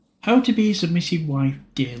How to be a submissive wife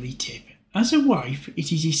daily tip. As a wife,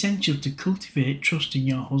 it is essential to cultivate trust in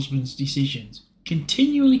your husband's decisions.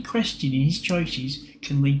 Continually questioning his choices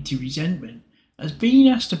can lead to resentment, as being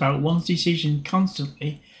asked about one's decision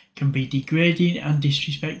constantly can be degrading and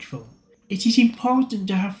disrespectful. It is important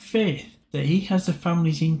to have faith that he has the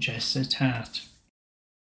family's interests at heart.